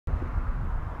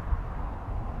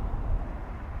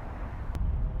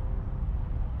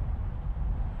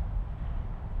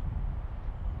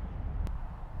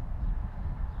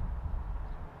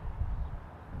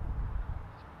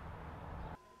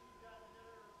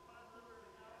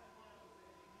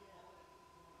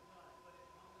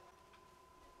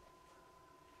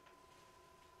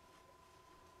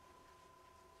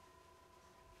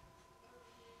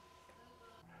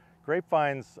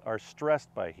Grapevines are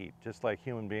stressed by heat, just like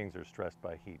human beings are stressed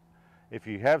by heat. If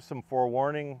you have some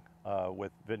forewarning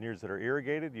with vineyards that are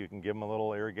irrigated, you can give them a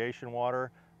little irrigation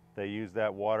water. They use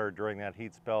that water during that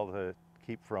heat spell to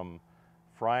keep from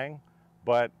frying.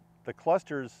 But the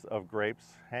clusters of grapes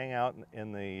hang out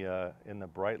in the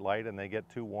bright light, and they get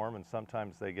too warm, and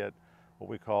sometimes they get what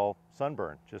we call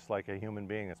sunburn, just like a human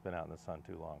being that's been out in the sun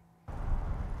too long.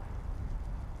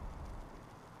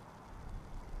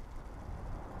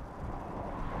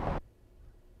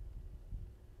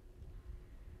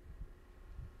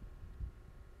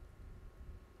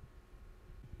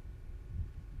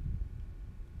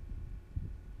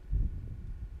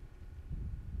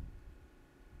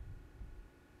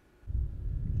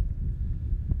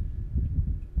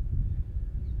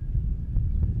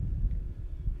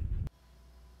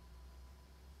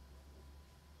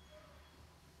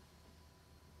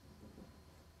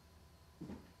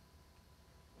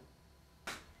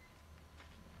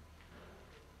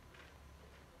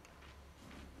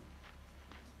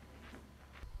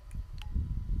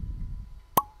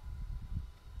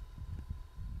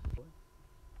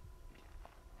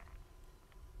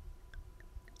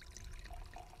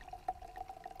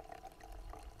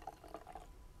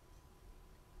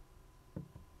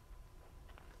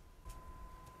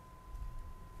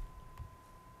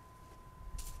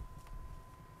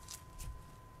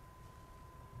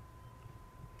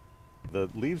 The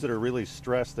leaves that are really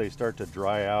stressed, they start to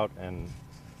dry out, and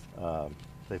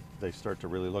they start to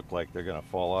really look like they're going to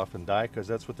fall off and die, because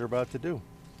that's what they're about to do.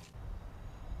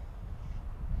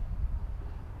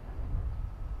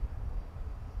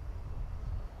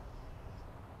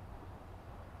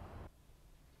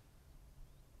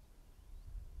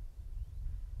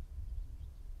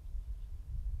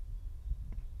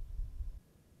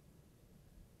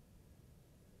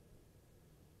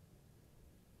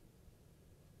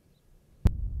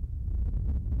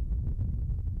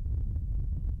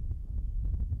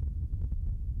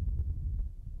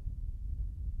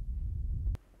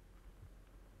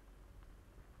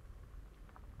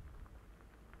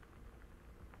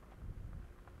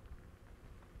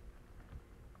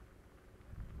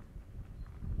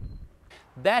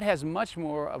 That has much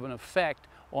more of an effect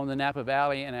on the Napa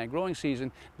Valley and our growing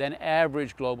season than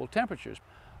average global temperatures.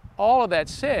 All of that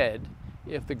said,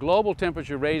 if the global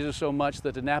temperature raises so much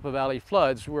that the Napa Valley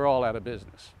floods, we're all out of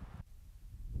business.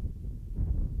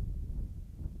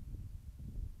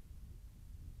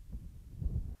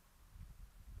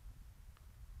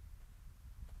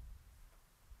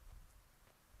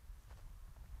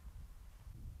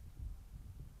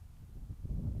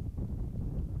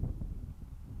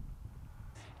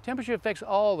 Temperature affects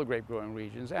all the grape growing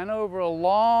regions, and over a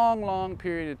long, long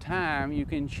period of time you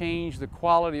can change the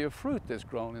quality of fruit that's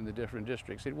grown in the different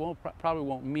districts. It probably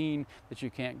won't mean that you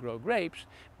can't grow grapes,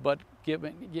 but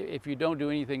if you don't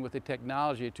do anything with the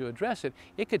technology to address it,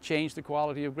 it could change the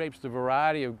quality of grapes, the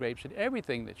variety of grapes, and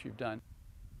everything that you've done.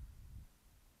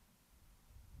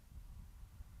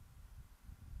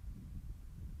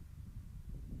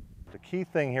 The key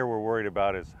thing here we're worried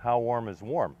about is how warm is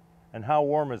warm, and how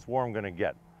warm is warm going to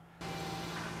get.